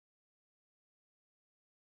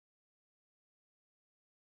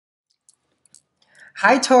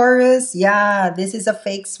Hi, Taurus. Yeah, this is a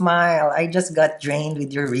fake smile. I just got drained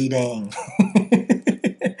with your reading.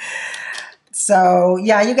 So,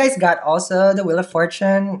 yeah, you guys got also the Wheel of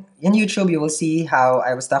Fortune. In YouTube, you will see how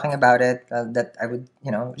I was talking about it. That I would,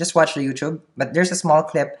 just watch the YouTube. But there's a small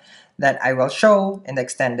clip that I will show in the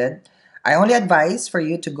extended. I only advise for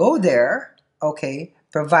you to go there, okay,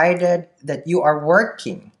 provided that you are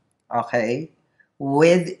working, okay,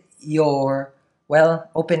 with your,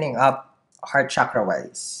 opening up heart chakra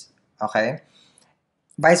wise, okay?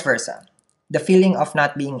 Vice versa. The feeling of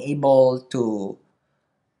not being able to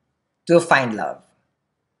find love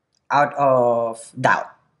out of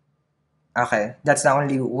doubt. Okay, that's the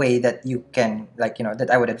only way that you can, that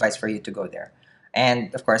I would advise for you to go there.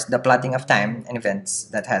 And of course, the plotting of time and events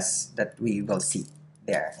that we will see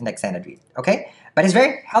there in the extended read. Okay, but it's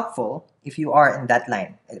very helpful if you are in that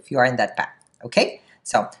line, if you are in that path. Okay,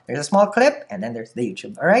 so there's a small clip, and then there's the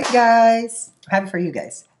YouTube. All right, guys, I'm happy for you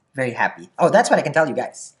guys. Very happy. Oh, that's what I can tell you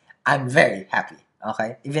guys. I'm very happy.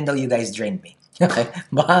 Okay, even though you guys drained me. Okay,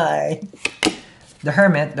 bye. The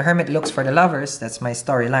hermit looks for the lovers. That's my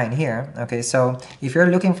storyline here. Okay, so if you're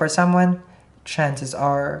looking for someone, chances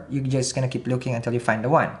are you're just gonna keep looking until you find the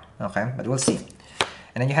one. Okay, but we'll see.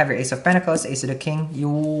 And then you have your Ace of Pentacles, Ace of the King.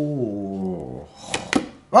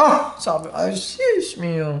 Oh, sabi, ay, sis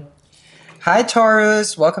me. Hi,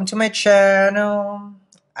 Taurus. Welcome to my channel.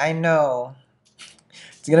 I know.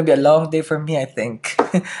 It's gonna be a long day for me, I think.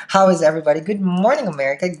 How is everybody? Good morning,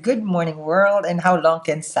 America. Good morning, world. And how long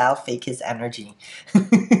can Sal fake his energy?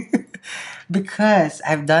 Because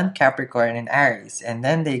I've done Capricorn and Aries, and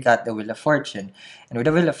then they got the Wheel of Fortune. And with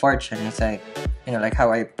the Wheel of Fortune, it's like, like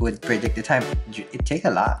how I would predict the time. It takes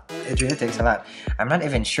a lot. It really takes a lot. I'm not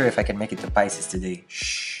even sure if I can make it to Pisces today.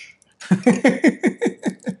 Shh.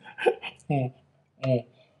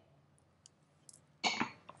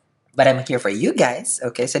 But I'm here for you guys.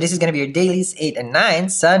 Okay, so this is gonna be your dailies 8 and 9,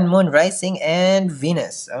 Sun, Moon, Rising, and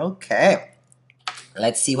Venus. Okay,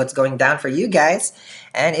 let's see what's going down for you guys.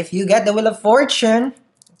 And if you get the Wheel of Fortune,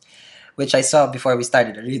 which I saw before we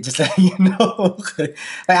started, I really just let you know. Okay.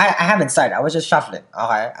 But I haven't started. I was just shuffling.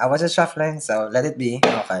 Okay, I was just shuffling, so let it be.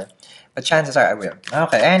 Okay. But chances are I will.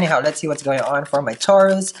 Okay, anyhow, let's see what's going on for my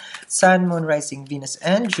Taurus, Sun, Moon, Rising, Venus,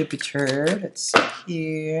 and Jupiter. Let's see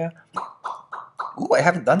here. Ooh, I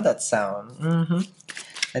haven't done that sound.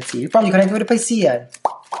 Let's see. You probably connected with a Piscean.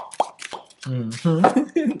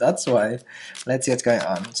 That's why. Let's see what's going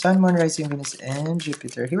on. Sun, Moon, Rising, Venus, and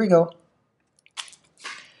Jupiter. Here we go.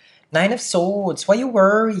 Nine of Swords. Why you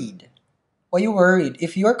worried? Why you worried?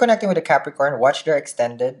 If you're connecting with a Capricorn, watch their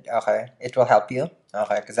extended. Okay, it will help you.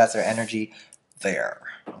 Okay, because that's their energy there.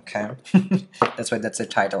 Okay, that's why that's the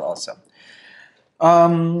title also.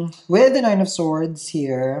 With the Nine of Swords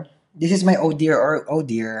here, this is my oh dear or oh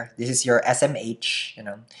dear. This is your SMH.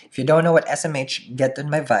 If you don't know what SMH, get in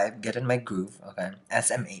my vibe, get in my groove. Okay,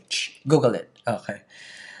 SMH. Google it. Okay.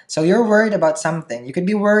 So you're worried about something. You could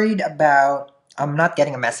be worried about not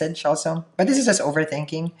getting a message also, but this is just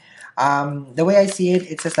overthinking. The way I see it,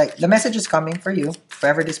 it's just like the message is coming for you,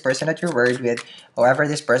 whoever this person that you're worried with, however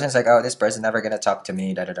this person's like, oh, this person never gonna talk to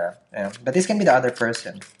me, da da da. Yeah. But this can be the other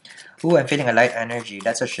person. Ooh, I'm feeling a light energy.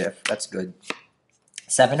 That's a shift. That's good.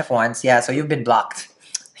 Seven of Wands. Yeah, so you've been blocked.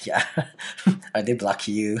 Yeah. Or they block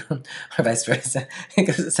you. Or vice versa.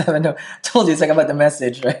 Because seven of told you it's like about the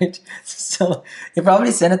message, right? So you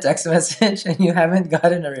probably sent a text message and you haven't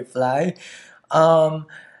gotten a reply. Um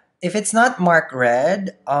if it's not marked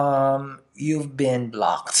red, you've been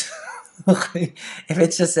blocked. Okay. If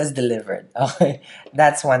it just says delivered. Okay.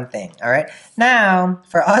 That's one thing. All right. Now,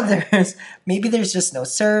 for others, maybe there's just no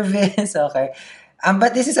service. Okay.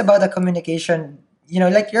 But this is about the communication.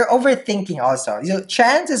 Like you're overthinking also.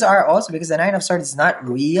 Chances are also because the Nine of Swords is not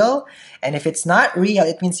real, and if it's not real,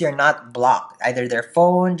 it means you're not blocked. Either their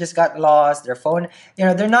phone just got lost, their phone,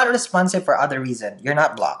 they're not responsive for other reason. You're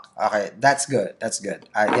not blocked. Okay, that's good. That's good.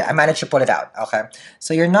 Yeah, I managed to pull it out. Okay,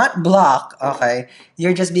 so you're not blocked. Okay,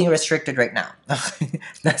 you're just being restricted right now. Okay,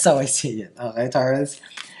 that's how I see it. Okay, Taurus.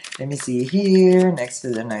 Let me see here next to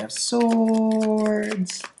the Nine of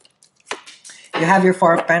Swords. You have your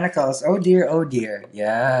Four of Pentacles. Oh dear, oh dear.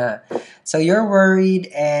 Yeah. So you're worried,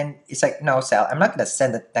 and it's like, no, Sal, I'm not gonna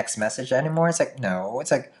send a text message anymore. It's like, no.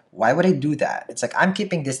 It's like, why would I do that? It's like I'm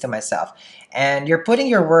keeping this to myself, and you're putting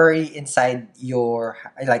your worry inside your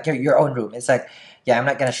own room. It's like, yeah, I'm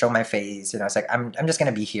not gonna show my face. It's like I'm just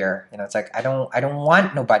gonna be here. It's like I don't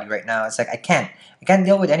want nobody right now. It's like I can't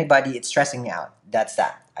deal with anybody. It's stressing me out. That's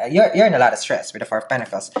that. you're in a lot of stress with the Four of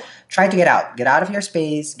Pentacles. Try to get out of your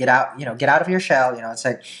space, get out, get out of your shell. It's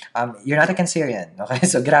like you're not a Cancerian, okay?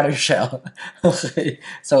 So get out of your shell, okay?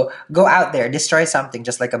 So go out there, destroy something,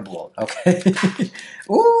 just like a bull, okay?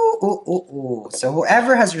 Ooh, ooh, ooh, ooh. So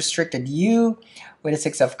whoever has restricted you with the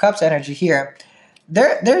Six of Cups energy here,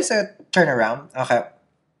 there's a turnaround, okay?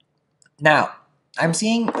 Now I'm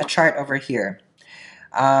seeing a chart over here.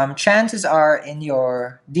 Chances are in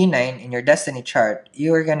your D9, in your destiny chart,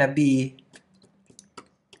 you're gonna be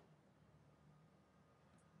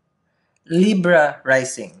Libra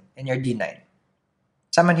rising in your D9.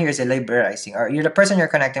 Someone here is a Libra rising, or you're the person you're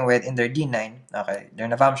connecting with in their D9. Okay, they're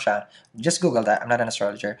Navamsha. Just Google that. I'm not an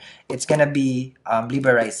astrologer. It's gonna be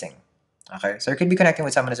Libra rising. Okay, so you could be connecting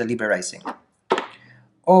with someone as a Libra rising,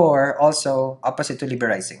 or also opposite to Libra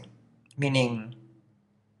rising, meaning,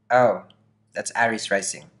 oh, that's Aries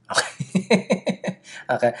rising. Okay.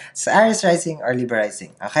 Okay. So Aries rising or Libra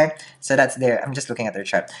rising. Okay. So that's there. I'm just looking at their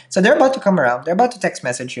chart. So they're about to come around. They're about to text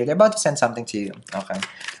message you. They're about to send something to you. Okay.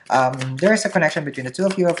 There's a connection between the two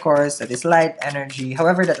of you, of course. That is light energy.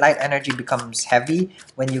 However, that light energy becomes heavy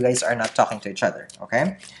when you guys are not talking to each other.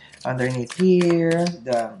 Okay. Underneath here,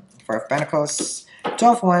 the Four of Pentacles, Two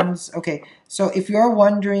of Wands. Okay. So if you're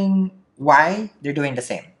wondering why, they're doing the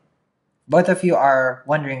same. Both of you are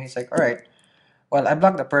wondering, it's like, all right, well, I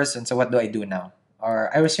blocked the person, so what do I do now?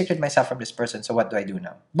 Or I restricted myself from this person, so what do I do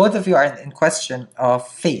now? Both of you are in question of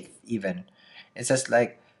faith, even. It's just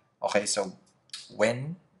like, okay, so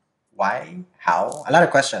when, why, how? A lot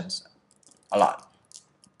of questions. A lot.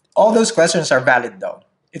 All those questions are valid, though.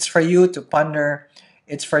 It's for you to ponder.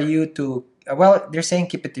 It's for you to, well, they're saying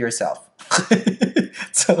keep it to yourself.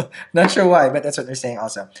 So, not sure why, but that's what they're saying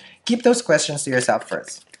also. Keep those questions to yourself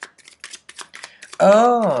first.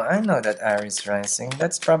 Oh, I know that Aries rising.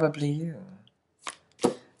 That's probably you.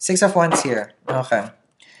 Six of Wands here. Okay.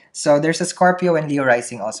 So there's a Scorpio and Leo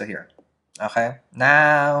rising also here. Okay.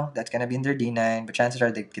 Now, that's gonna be in their D9, but chances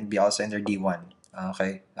are they can be also in their D1.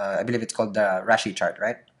 Okay. I believe it's called the Rashi chart,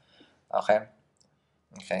 right? Okay.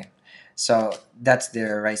 Okay. So that's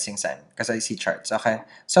their rising sign because I see charts. Okay.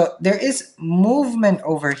 So there is movement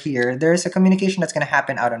over here. There is a communication that's gonna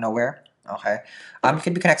happen out of nowhere. Okay. You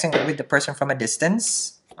could be connecting with the person from a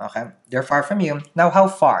distance. Okay. They're far from you. Now, how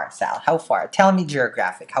far, Sal? How far? Tell me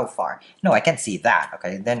geographic. How far? No, I can't see that.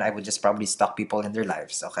 Okay. Then I would just probably stalk people in their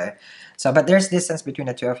lives. Okay. So, but there's distance between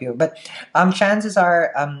the two of you. But chances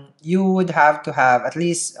are you would have to have at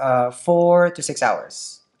least 4 to 6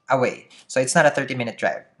 hours away. So it's not a 30-minute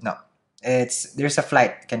drive. No. There's a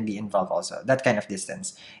flight can be involved also. That kind of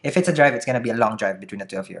distance. If it's a drive, it's gonna be a long drive between the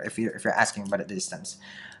two of you. If you're asking about the distance.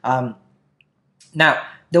 Now,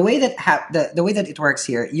 the way that it works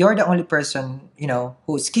here, you're the only person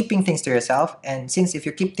who's keeping things to yourself, and since if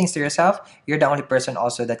you keep things to yourself, you're the only person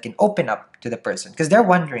also that can open up to the person because they're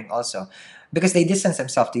wondering also, because they distance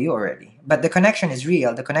themselves to you already. But the connection is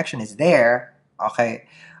real. The connection is there. Okay,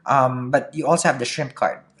 but you also have the shrimp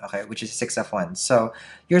card. Okay, which is Six of Wands. So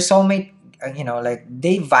your soulmate, like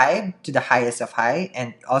they vibe to the highest of high,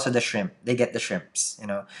 and also the shrimp. They get the shrimps.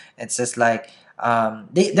 It's just like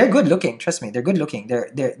they're good looking. Trust me, they're good looking.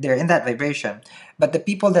 They're in that vibration, but the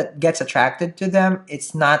people that gets attracted to them,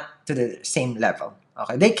 it's not to the same level.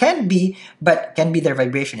 Okay, they can be, but can be their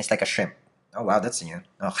vibration is like a shrimp. Oh wow, that's new.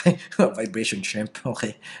 Okay, vibration shrimp.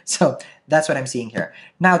 Okay, so that's what I'm seeing here.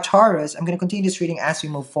 Now, Taurus, I'm going to continue this reading as we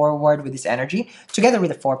move forward with this energy together with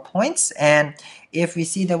the 4 points. And if we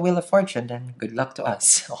see the Wheel of Fortune, then good luck to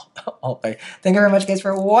us. Okay, thank you very much, guys,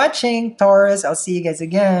 for watching, Taurus. I'll see you guys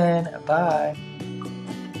again. Bye.